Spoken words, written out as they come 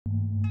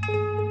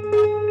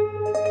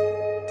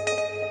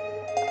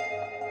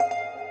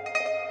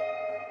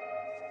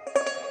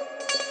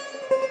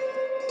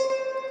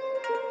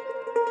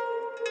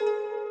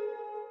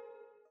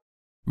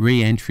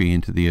Re-entry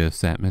into the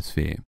Earth's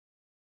atmosphere.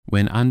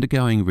 When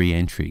undergoing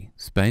re-entry,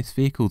 space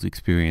vehicles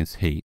experience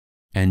heat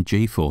and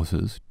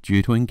g-forces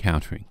due to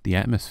encountering the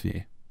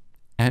atmosphere.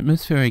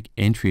 Atmospheric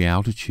entry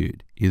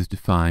altitude is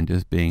defined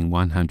as being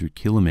 100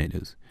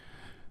 kilometers,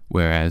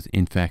 whereas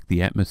in fact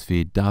the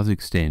atmosphere does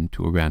extend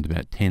to around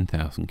about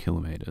 10,000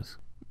 kilometers.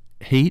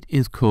 Heat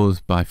is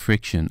caused by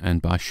friction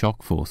and by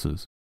shock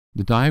forces.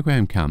 The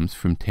diagram comes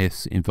from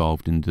tests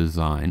involved in the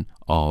design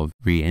of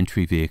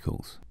re-entry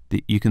vehicles.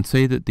 You can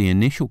see that the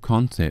initial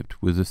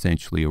concept was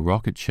essentially a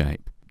rocket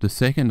shape. The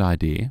second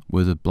idea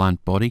was a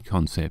blunt body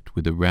concept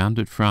with a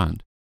rounded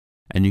front,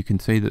 and you can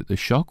see that the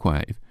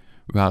shockwave,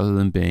 rather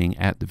than being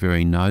at the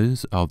very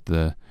nose of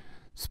the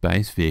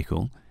space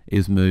vehicle,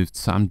 is moved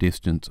some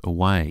distance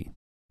away.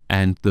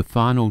 And the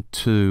final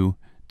two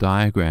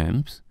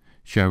diagrams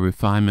show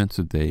refinements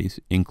of these,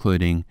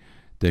 including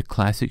the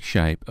classic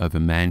shape of a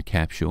manned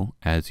capsule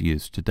as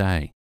used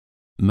today.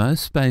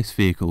 Most space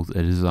vehicles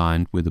are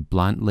designed with a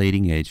blunt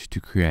leading edge to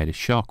create a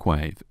shock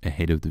wave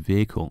ahead of the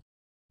vehicle,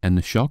 and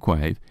the shock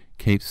wave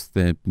keeps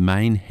the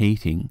main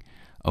heating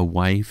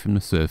away from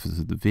the surface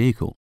of the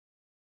vehicle,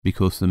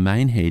 because the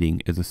main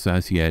heating is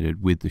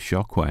associated with the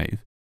shock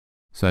wave.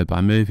 So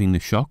by moving the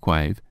shock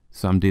wave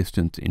some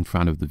distance in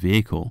front of the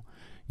vehicle,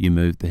 you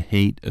move the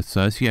heat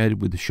associated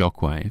with the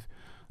shock wave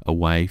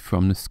away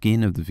from the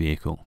skin of the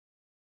vehicle.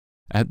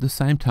 At the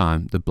same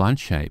time, the blunt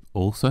shape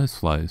also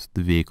slows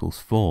the vehicle's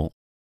fall.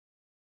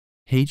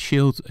 Heat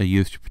shields are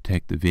used to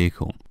protect the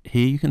vehicle.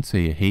 Here you can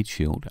see a heat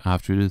shield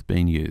after it has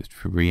been used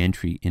for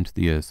re-entry into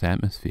the Earth's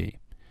atmosphere.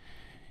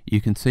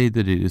 You can see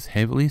that it is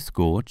heavily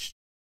scorched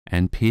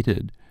and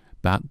pitted,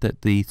 but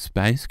that the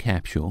space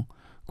capsule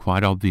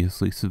quite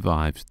obviously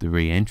survived the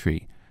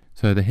re-entry,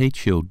 so the heat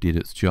shield did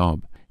its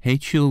job.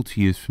 Heat shields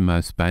used for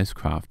most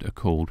spacecraft are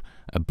called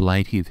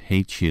ablative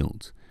heat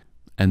shields,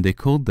 and they're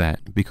called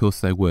that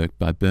because they work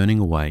by burning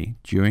away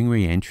during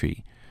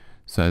re-entry,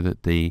 so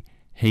that the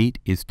heat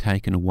is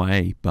taken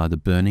away by the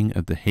burning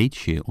of the heat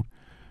shield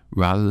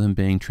rather than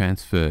being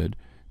transferred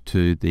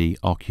to the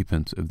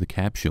occupants of the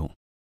capsule.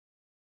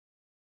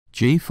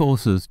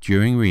 G-forces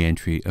during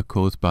re-entry are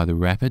caused by the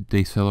rapid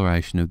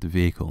deceleration of the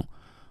vehicle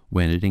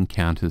when it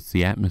encounters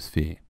the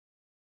atmosphere.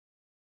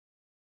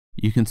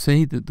 You can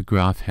see that the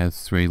graph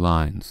has three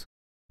lines: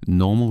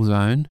 normal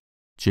zone,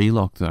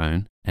 G-lock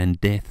zone, and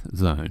death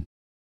zone.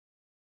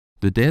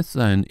 The death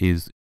zone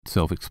is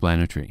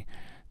self-explanatory.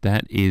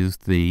 That is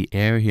the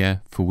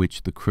area for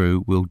which the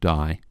crew will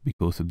die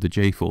because of the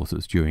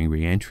G-forces during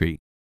re-entry.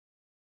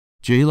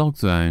 G-lock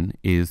zone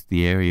is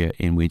the area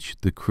in which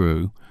the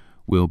crew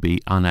will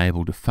be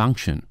unable to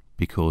function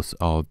because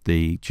of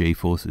the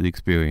G-forces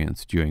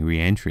experienced during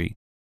re-entry,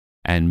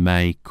 and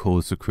may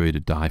cause the crew to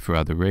die for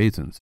other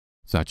reasons,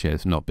 such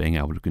as not being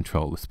able to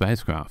control the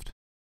spacecraft.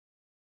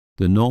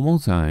 The normal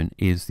zone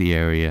is the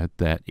area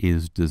that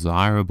is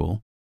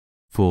desirable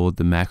for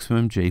the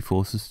maximum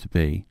G-forces to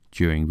be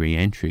during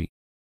re-entry.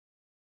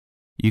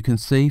 You can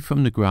see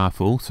from the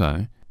graph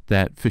also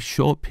that for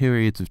short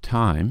periods of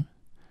time,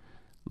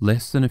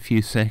 less than a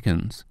few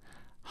seconds,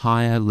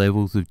 higher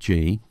levels of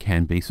G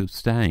can be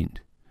sustained,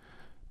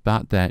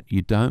 but that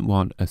you don't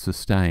want a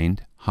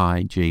sustained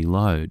high G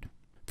load.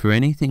 For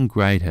anything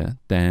greater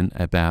than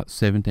about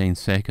 17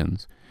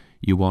 seconds,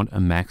 you want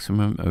a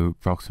maximum of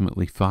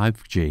approximately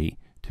 5 G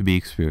to be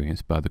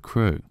experienced by the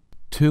crew.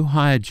 Too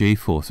higher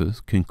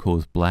G-forces can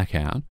cause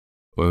blackout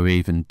or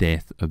even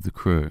death of the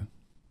crew.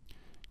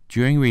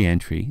 During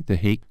re-entry, the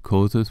heat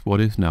causes what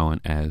is known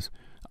as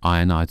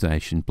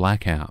ionization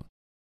blackout.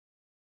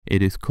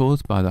 It is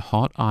caused by the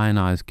hot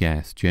ionized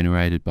gas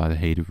generated by the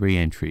heat of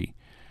re-entry,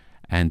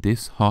 and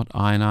this hot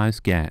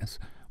ionized gas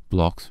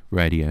blocks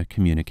radio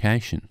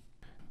communication.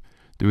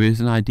 There is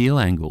an ideal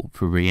angle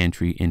for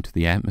re-entry into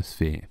the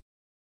atmosphere.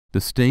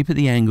 The steeper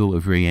the angle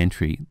of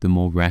re-entry, the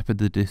more rapid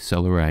the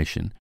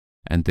deceleration,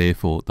 and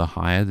therefore the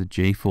higher the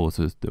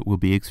G-forces that will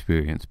be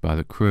experienced by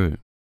the crew.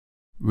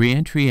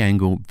 Re-entry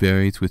angle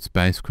varies with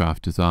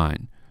spacecraft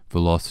design,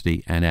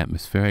 velocity and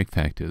atmospheric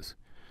factors,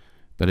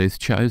 but is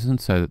chosen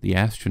so that the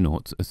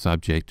astronauts are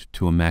subject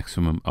to a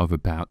maximum of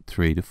about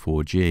 3 to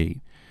 4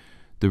 G.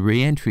 The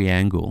re-entry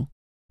angle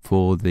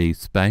for the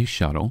space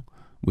shuttle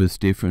was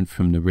different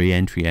from the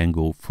re-entry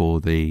angle for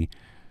the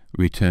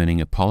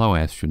returning Apollo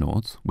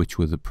astronauts, which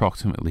was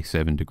approximately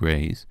 7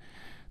 degrees.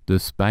 The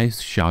space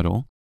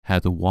shuttle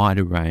has a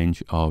wider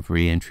range of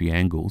re-entry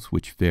angles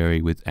which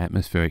vary with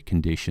atmospheric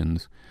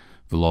conditions,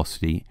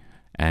 velocity,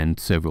 and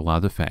several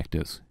other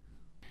factors.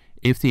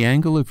 If the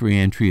angle of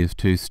re-entry is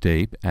too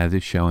steep, as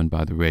is shown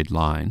by the red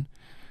line,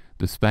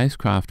 the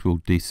spacecraft will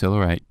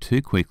decelerate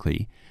too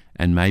quickly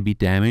and may be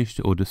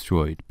damaged or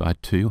destroyed by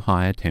too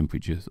higher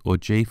temperatures or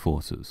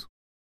G-forces.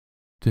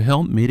 To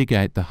help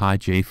mitigate the high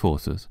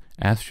G-forces,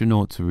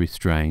 astronauts are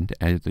restrained,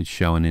 as is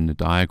shown in the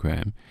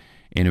diagram,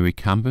 in a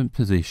recumbent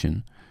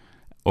position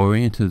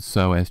oriented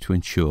so as to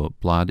ensure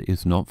blood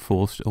is not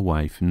forced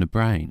away from the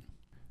brain.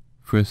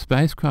 For a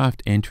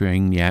spacecraft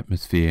entering the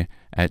atmosphere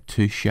at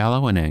too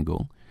shallow an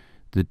angle,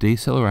 the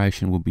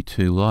deceleration will be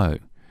too low,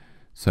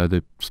 so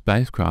the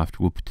spacecraft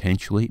will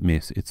potentially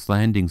miss its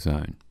landing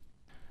zone.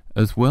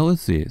 As well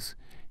as this,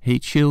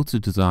 heat shields are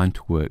designed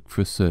to work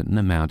for a certain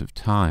amount of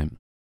time,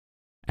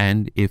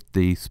 and if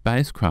the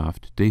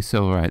spacecraft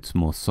decelerates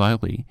more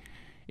slowly,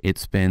 it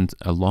spends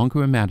a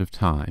longer amount of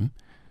time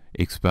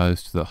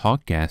exposed to the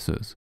hot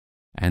gases,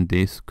 and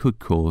this could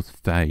cause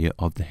failure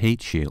of the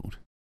heat shield.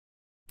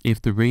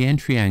 If the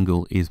re-entry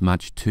angle is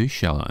much too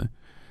shallow,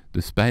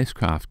 the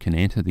spacecraft can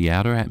enter the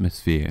outer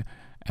atmosphere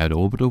at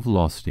orbital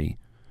velocity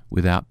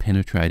without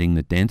penetrating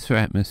the denser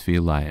atmosphere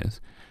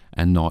layers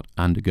and not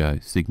undergo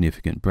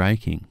significant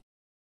braking.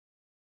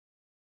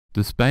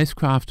 The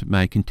spacecraft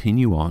may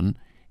continue on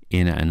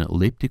in an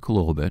elliptical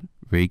orbit,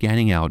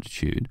 regaining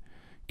altitude,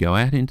 go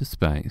out into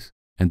space,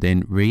 and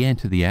then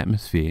re-enter the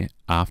atmosphere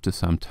after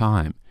some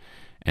time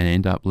and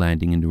end up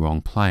landing in the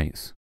wrong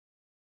place.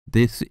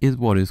 This is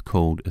what is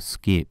called a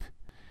skip.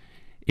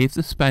 If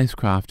the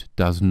spacecraft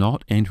does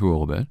not enter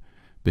orbit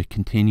but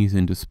continues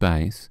into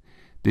space,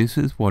 this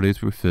is what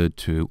is referred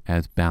to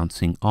as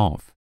bouncing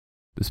off.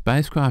 The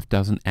spacecraft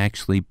doesn't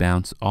actually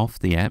bounce off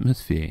the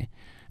atmosphere,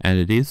 and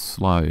it is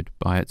slowed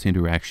by its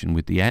interaction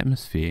with the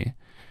atmosphere,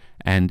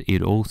 and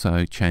it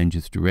also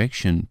changes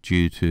direction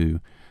due to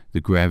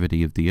the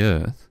gravity of the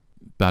Earth,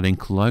 but in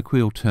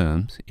colloquial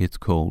terms it's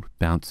called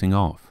bouncing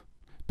off.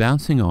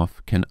 Bouncing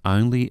off can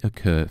only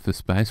occur for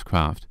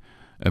spacecraft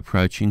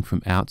approaching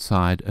from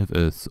outside of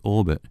Earth's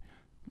orbit.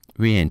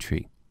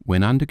 Re-entry.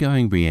 When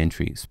undergoing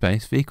re-entry,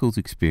 space vehicles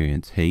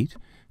experience heat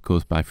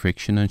caused by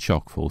friction and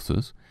shock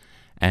forces,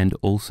 and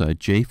also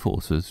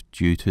g-forces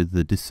due to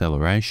the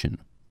deceleration.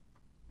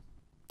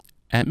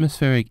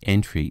 Atmospheric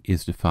entry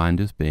is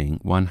defined as being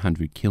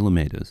 100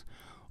 kilometers,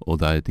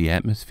 although the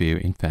atmosphere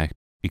in fact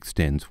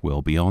extends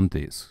well beyond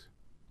this.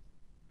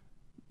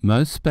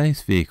 Most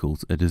space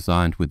vehicles are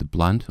designed with a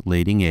blunt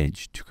leading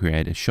edge to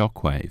create a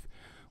shock wave,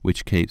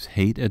 which keeps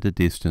heat at a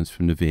distance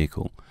from the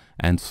vehicle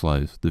and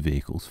slows the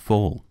vehicle's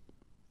fall.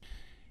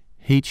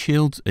 Heat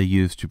shields are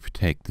used to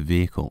protect the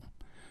vehicle.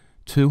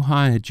 Too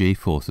high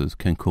g-forces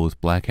can cause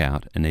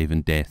blackout and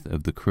even death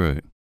of the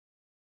crew.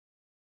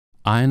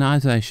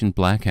 Ionization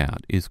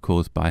blackout is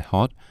caused by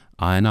hot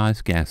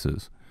ionized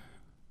gases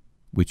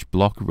which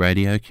block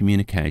radio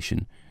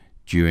communication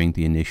during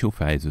the initial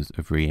phases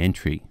of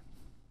re-entry.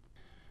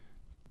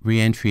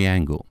 Re-entry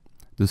angle.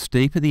 The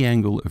steeper the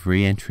angle of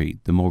re-entry,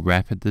 the more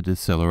rapid the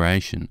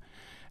deceleration,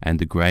 and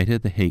the greater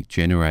the heat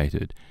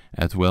generated,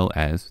 as well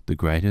as the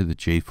greater the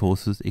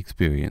g-forces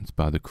experienced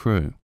by the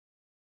crew.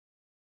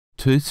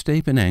 Too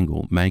steep an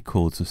angle may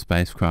cause the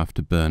spacecraft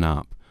to burn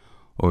up,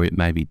 or it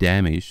may be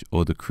damaged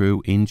or the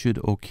crew injured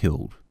or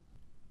killed.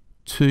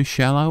 Too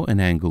shallow an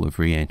angle of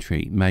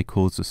re-entry may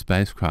cause the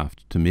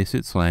spacecraft to miss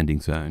its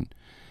landing zone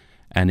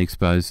and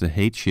expose the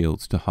heat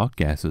shields to hot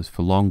gases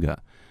for longer,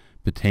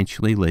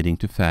 potentially leading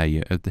to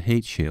failure of the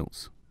heat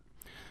shields.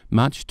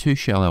 Much too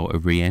shallow a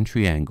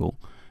re-entry angle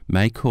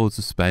may cause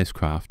the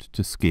spacecraft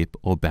to skip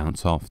or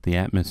bounce off the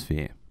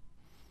atmosphere.